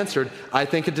 I answered, I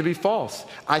think it to be false.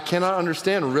 I cannot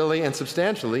understand really and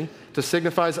substantially to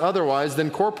signifies otherwise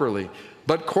than corporally.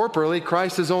 But corporally,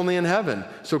 Christ is only in heaven,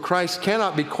 so Christ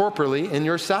cannot be corporally in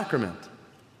your sacrament.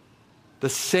 The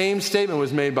same statement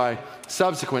was made by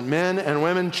subsequent men and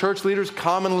women, church leaders,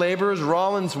 common laborers.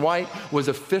 Rollins White was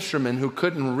a fisherman who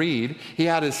couldn't read. He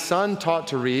had his son taught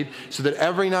to read so that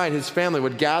every night his family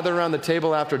would gather around the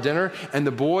table after dinner and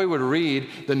the boy would read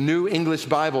the New English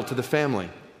Bible to the family.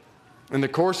 In the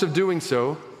course of doing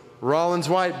so, Rollins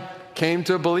White came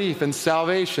to a belief in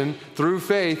salvation through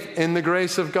faith in the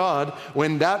grace of God.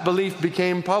 When that belief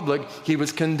became public, he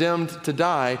was condemned to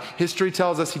die. History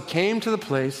tells us he came to the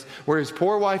place where his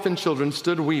poor wife and children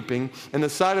stood weeping, and the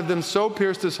sight of them so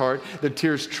pierced his heart that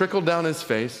tears trickled down his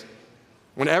face.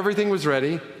 When everything was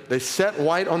ready, they set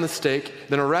White on the stake,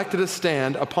 then erected a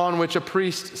stand upon which a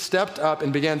priest stepped up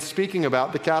and began speaking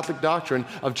about the Catholic doctrine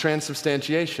of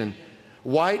transubstantiation.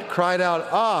 White cried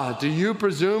out, do you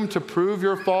presume to prove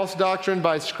your false doctrine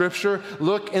by Scripture?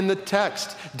 Look in the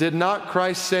text. Did not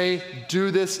Christ say, do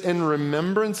this in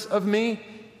remembrance of me?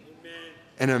 Amen.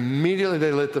 And immediately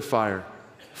they lit the fire.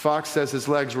 Fox says his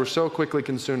legs were so quickly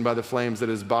consumed by the flames that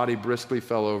his body briskly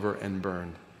fell over and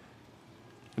burned.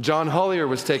 John Hullier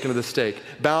was taken to the stake,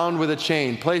 bound with a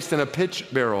chain, placed in a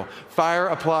pitch barrel, fire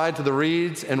applied to the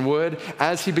reeds and wood.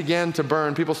 As he began to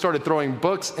burn, people started throwing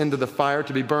books into the fire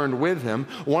to be burned with him.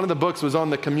 One of the books was on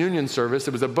the communion service.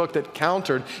 It was a book that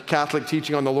countered Catholic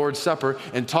teaching on the Lord's Supper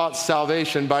and taught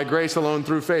salvation by grace alone,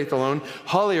 through faith alone.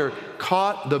 Hullier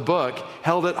caught the book,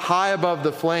 held it high above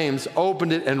the flames,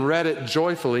 opened it and read it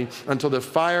joyfully until the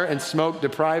fire and smoke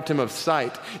deprived him of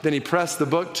sight. Then he pressed the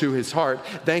book to his heart,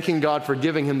 thanking God for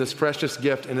giving him this precious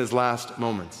gift in his last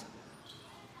moments.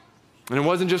 And it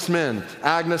wasn't just men.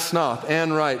 Agnes Snoth,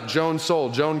 Ann Wright, Joan Soule,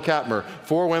 Joan Katmer,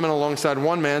 4 women alongside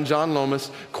one man, John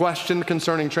Lomas, questioned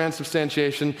concerning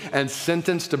transubstantiation and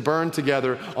sentenced to burn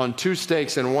together on 2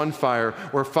 stakes in one fire,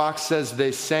 where Fox says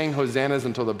they sang hosannas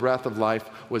until the breath of life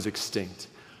was extinct.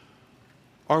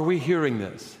 Are we hearing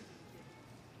this?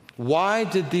 Why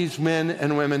did these men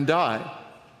and women die?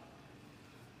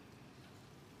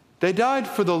 They died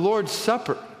for the Lord's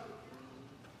Supper.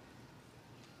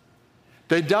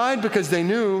 They died because they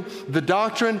knew the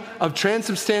doctrine of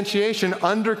transubstantiation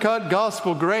undercut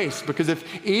gospel grace. Because if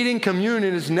eating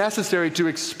communion is necessary to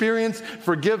experience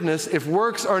forgiveness, if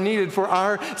works are needed for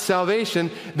our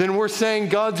salvation, then we're saying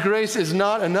God's grace is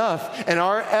not enough, and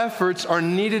our efforts are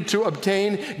needed to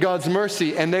obtain God's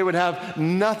mercy, and they would have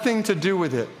nothing to do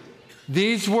with it.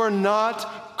 These were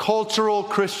not cultural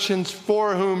Christians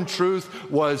for whom truth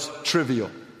was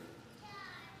trivial.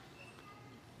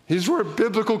 These were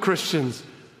biblical Christians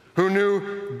who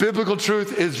knew biblical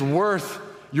truth is worth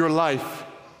your life.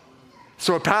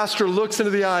 So a pastor looks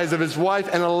into the eyes of his wife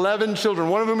and 11 children,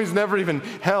 one of whom he's never even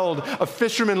held. A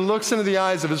fisherman looks into the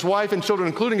eyes of his wife and children,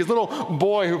 including his little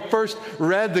boy who first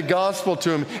read the gospel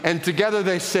to him. And together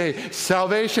they say,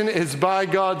 salvation is by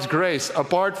God's grace,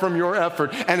 apart from your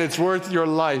effort, and it's worth your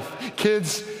life.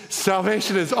 Kids,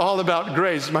 salvation is all about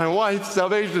grace. My wife,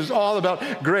 salvation is all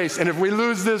about grace. And if we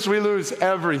lose this, we lose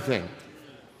everything.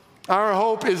 Our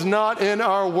hope is not in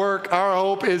our work. Our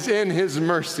hope is in His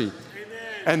mercy. Amen.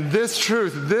 And this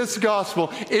truth, this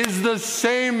gospel, is the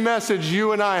same message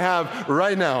you and I have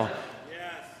right now.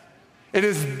 Yes. It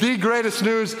is the greatest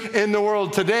news in the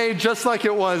world today, just like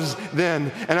it was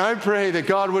then. And I pray that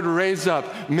God would raise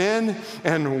up men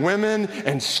and women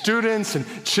and students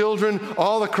and children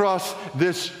all across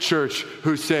this church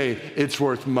who say, it's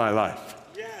worth my life.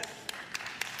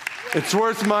 It's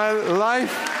worth my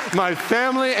life, my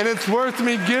family, and it's worth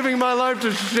me giving my life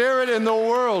to share it in the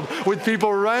world with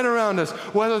people right around us,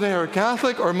 whether they are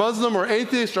Catholic or Muslim or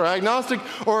atheist or agnostic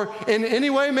or in any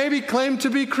way maybe claim to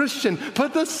be Christian.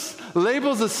 Put the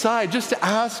labels aside just to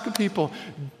ask people,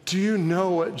 do you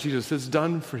know what Jesus has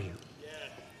done for you?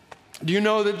 Do you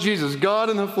know that Jesus, God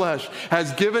in the flesh,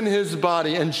 has given his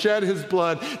body and shed his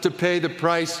blood to pay the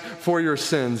price for your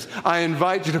sins? I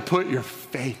invite you to put your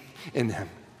faith in him.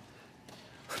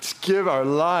 Let's give our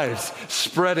lives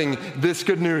spreading this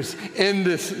good news in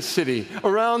this city,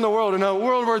 around the world. In a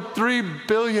world where 3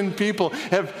 billion people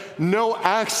have no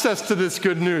access to this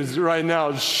good news right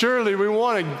now, surely we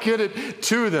want to get it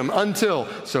to them until.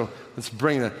 So let's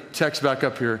bring the text back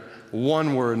up here.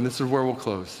 One word, and this is where we'll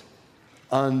close.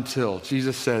 Until.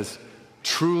 Jesus says,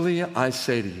 truly I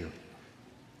say to you,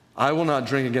 I will not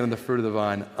drink again of the fruit of the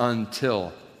vine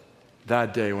until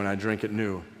that day when I drink it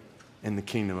new in the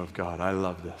kingdom of God. I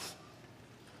love this.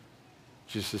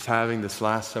 Jesus is having this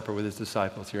Last Supper with his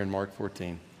disciples here in Mark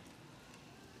 14.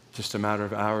 Just a matter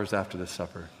of hours after the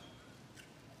supper,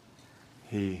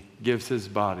 he gives his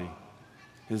body,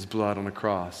 his blood on a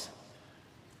cross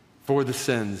for the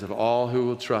sins of all who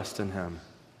will trust in him.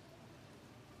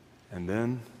 And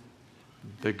then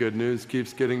the good news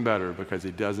keeps getting better because he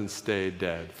doesn't stay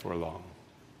dead for long.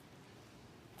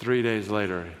 3 days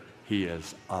later, he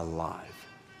is alive.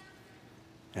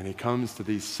 And he comes to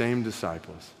these same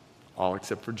disciples, all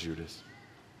except for Judas,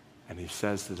 and he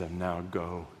says to them, now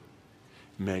go,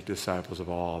 make disciples of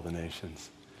all the nations.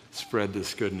 Spread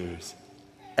this good news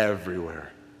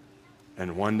everywhere.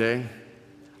 And one day,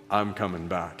 I'm coming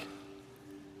back.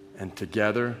 And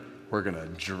together, we're going to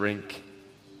drink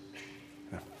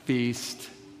and feast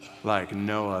like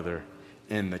no other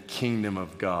in the kingdom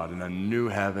of God, in a new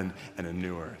heaven and a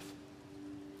new earth.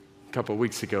 A couple of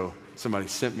weeks ago, somebody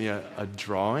sent me a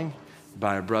drawing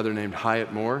by a brother named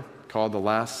Hyatt Moore called The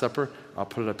Last Supper. I'll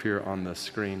put it up here on the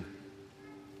screen.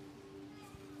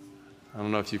 I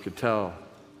don't know if you could tell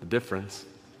the difference,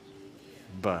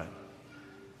 but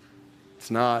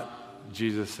it's not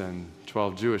Jesus and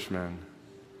 12 Jewish men.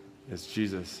 It's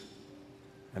Jesus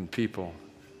and people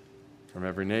from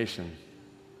every nation,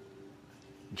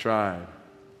 and tribe,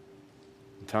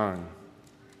 and tongue,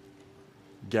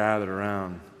 gathered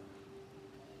around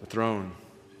the throne.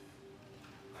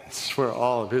 This is where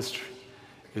all of history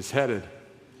is headed.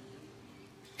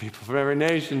 People from every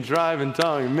nation, tribe, and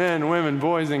tongue, men, women,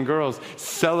 boys, and girls,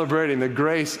 celebrating the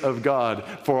grace of God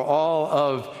for all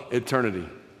of eternity.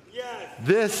 Yes.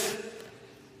 This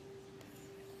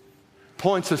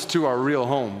points us to our real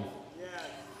home. Yes.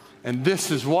 And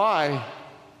this is why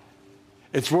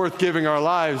it's worth giving our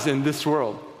lives in this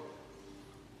world.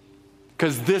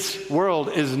 Because this world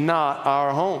is not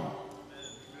our home.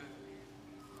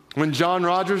 When John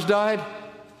Rogers died,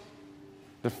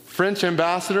 the French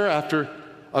ambassador, after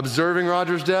observing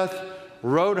Rogers' death,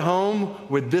 wrote home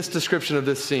with this description of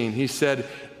this scene. He said,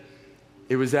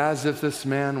 it was as if this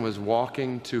man was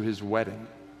walking to his wedding.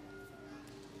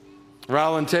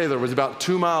 Rowland Taylor was about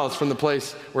 2 miles from the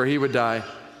place where he would die.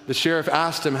 The sheriff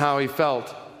asked him how he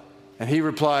felt, and he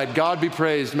replied, God be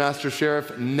praised, Master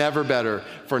Sheriff, never better,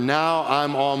 for now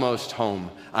I'm almost home.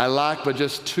 I lack but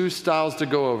just 2 stiles to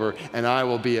go over, and I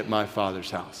will be at my Father's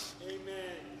house. Amen.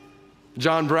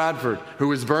 John Bradford, who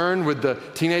was burned with the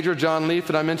teenager John Leaf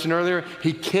that I mentioned earlier,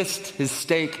 he kissed his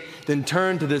stake, then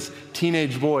turned to this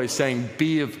teenage boy saying,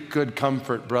 be of good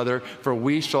comfort, brother, for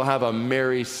we shall have a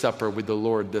merry supper with the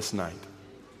Lord this night.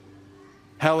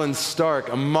 Helen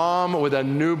Stark, a mom with a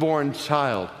newborn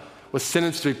child, was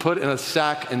sentenced to be put in a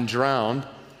sack and drowned.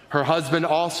 Her husband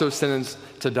also sentenced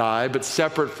to die, but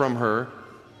separate from her.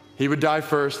 He would die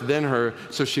first, then her.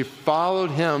 So she followed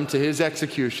him to his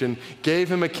execution,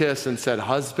 gave him a kiss, and said,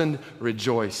 husband,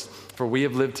 rejoice, for we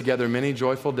have lived together many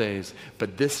joyful days.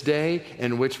 But this day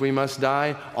in which we must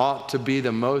die ought to be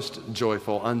the most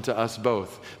joyful unto us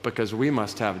both, because we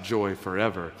must have joy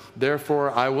forever.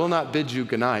 Therefore, I will not bid you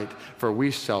good night, for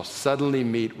we shall suddenly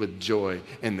meet with joy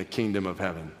in the kingdom of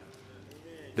heaven.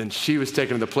 Then she was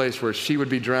taken to the place where she would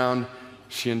be drowned.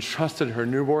 She entrusted her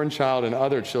newborn child and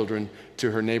other children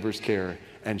to her neighbor's care,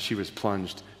 and she was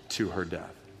plunged to her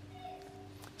death.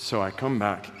 So I come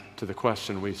back to the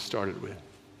question we started with.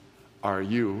 Are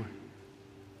you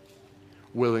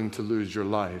willing to lose your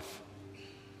life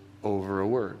over a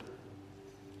word?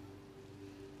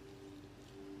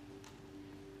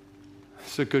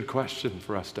 It's a good question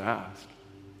for us to ask.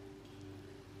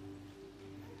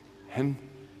 And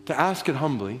to ask it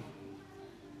humbly.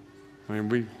 I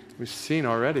mean, we've seen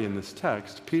already in this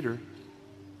text, Peter,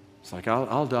 it's like,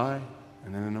 I'll die.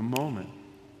 And then in a moment,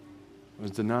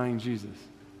 was denying Jesus.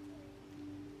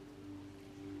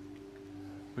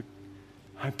 But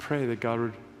I pray that God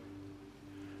would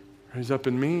raise up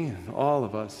in me and all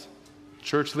of us,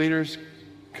 church leaders,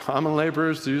 common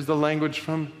laborers, to use the language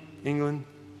from England,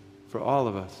 for all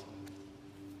of us,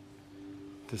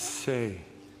 to say,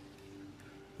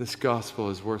 this gospel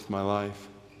is worth my life.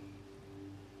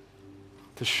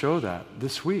 To show that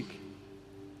this week.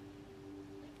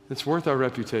 It's worth our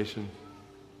reputation.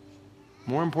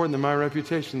 More important than my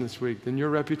reputation this week, than your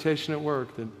reputation at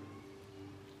work, that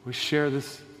we share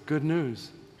this good news.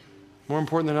 More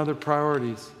important than other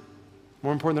priorities.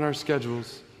 More important than our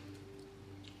schedules.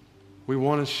 We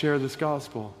want to share this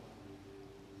gospel.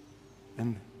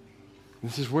 And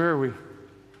this is where we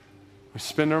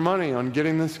spend our money on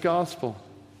getting this gospel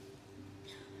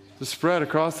to spread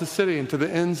across the city and to the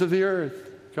ends of the earth.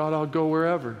 God, I'll go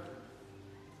wherever.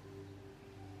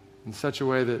 In such a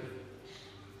way that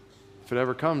if it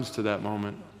ever comes to that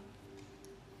moment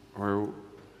where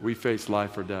we face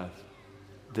life or death,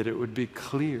 that it would be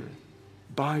clear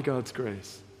by God's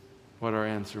grace what our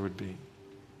answer would be.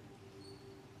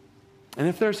 And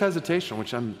if there's hesitation,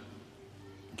 which I'm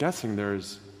guessing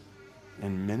there's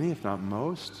in many, if not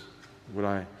most, would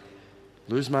I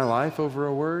lose my life over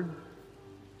a word?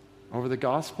 Over the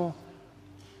gospel?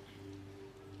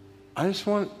 I just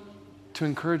want to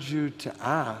encourage you to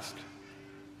ask,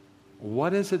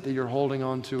 what is it that you're holding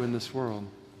on to in this world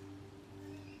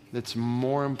that's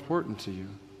more important to you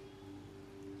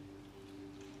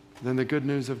than the good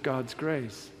news of God's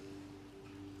grace?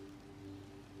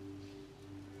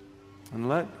 And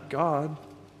let God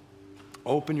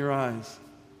open your eyes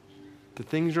to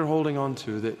things you're holding on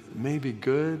to that may be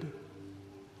good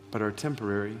but are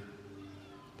temporary,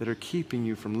 that are keeping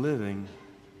you from living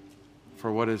for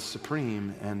what is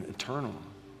supreme and eternal.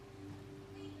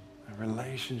 A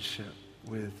relationship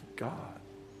with God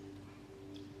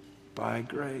by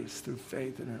grace through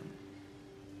faith in Him.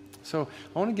 So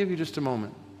I want to give you just a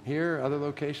moment. Here, other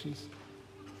locations,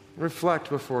 reflect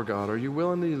before God. Are you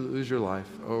willing to lose your life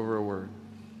over a word?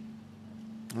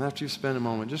 And after you spend a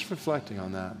moment just reflecting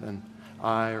on that, then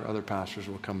I or other pastors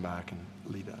will come back and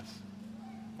lead us.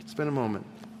 Spend a moment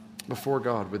before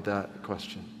God with that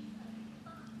question.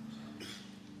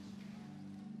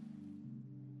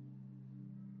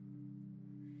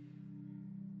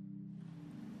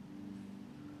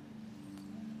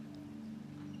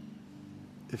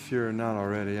 If you're not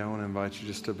already, I want to invite you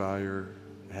just to bow your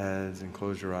heads and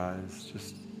close your eyes,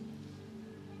 just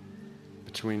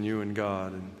between you and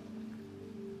God.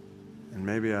 And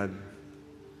maybe I'd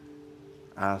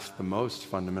ask the most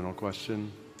fundamental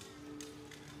question: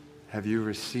 have you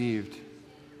received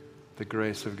the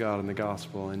grace of God and the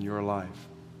gospel in your life?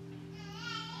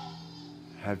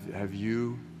 Have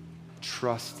you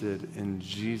trusted in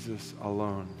Jesus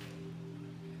alone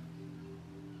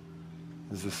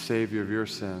as the Savior of your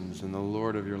sins and the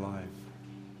Lord of your life?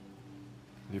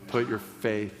 You put your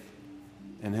faith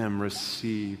in Him,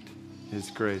 received His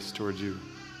grace towards you.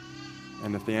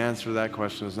 And if the answer to that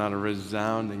question is not a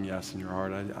resounding yes in your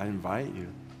heart, I invite you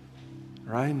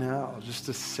right now just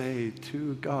to say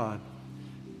to God,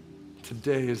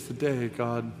 today is the day,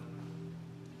 God.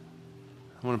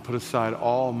 I want to put aside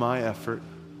all my effort,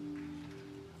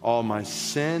 all my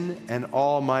sin, and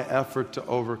all my effort to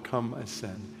overcome my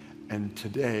sin. And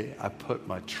today I put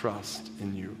my trust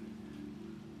in you.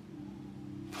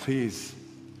 Please,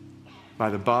 by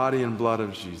the body and blood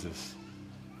of Jesus,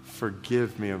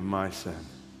 forgive me of my sin.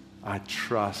 I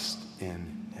trust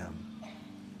in Him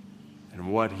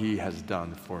and what He has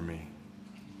done for me.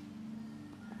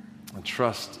 I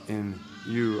trust in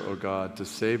you, O God, to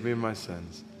save me of my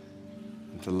sins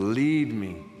and to lead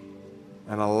me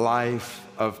in a life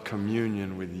of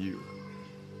communion with you.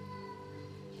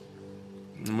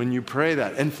 And when you pray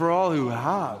that, and for all who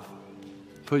have,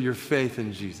 put your faith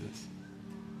in Jesus.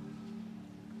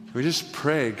 We just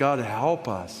pray, God, help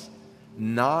us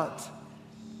not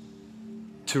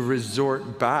to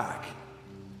resort back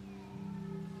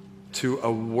to a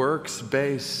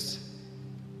works-based,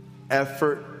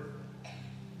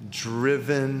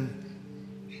 effort-driven,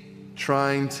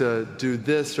 trying to do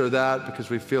this or that because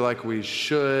we feel like we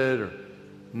should or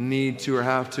need to or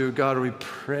have to. God, we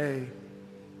pray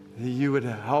that you would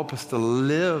help us to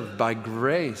live by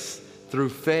grace through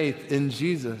faith in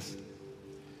Jesus.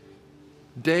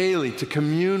 Daily, to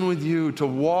commune with you, to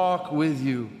walk with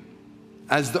you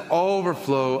as the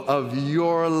overflow of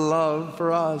your love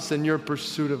for us and your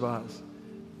pursuit of us.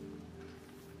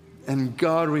 And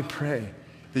God, we pray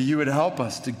that you would help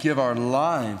us to give our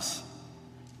lives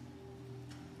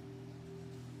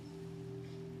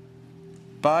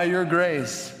by your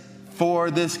grace for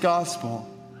this gospel.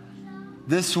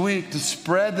 This week, to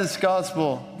spread this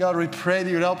gospel, God, we pray that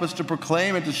you would help us to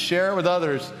proclaim it, to share it with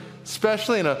others,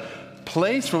 especially in a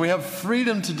place where we have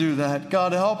freedom to do that.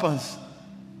 God, help us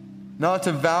not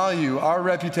to value our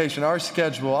reputation, our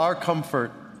schedule, our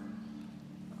comfort,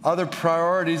 other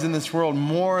priorities in this world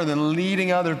more than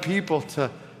leading other people to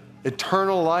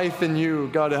eternal life in you.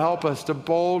 God, help us to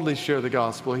boldly share the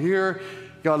gospel. Here,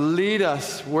 God, lead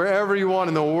us wherever you want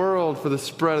in the world for the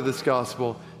spread of this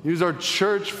gospel. Use our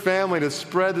church family to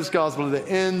spread this gospel to the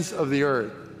ends of the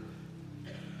earth.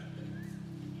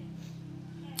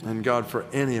 And God, for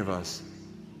any of us,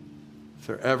 if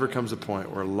there ever comes a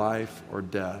point where life or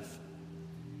death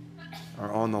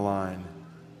are on the line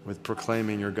with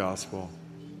proclaiming your gospel,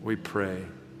 we pray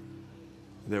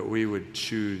that we would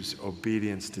choose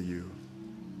obedience to you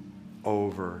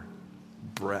over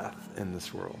breath in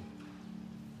this world,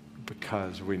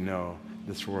 because we know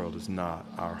this world is not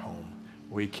our home.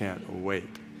 We can't wait,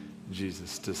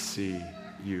 Jesus, to see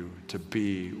you, to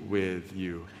be with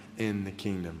you in the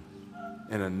kingdom,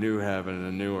 in a new heaven and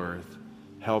a new earth.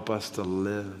 Help us to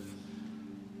live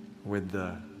with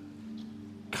the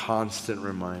constant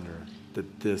reminder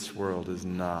that this world is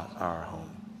not our home.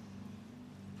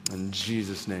 In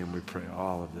Jesus' name we pray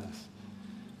all of this.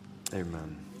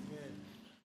 Amen.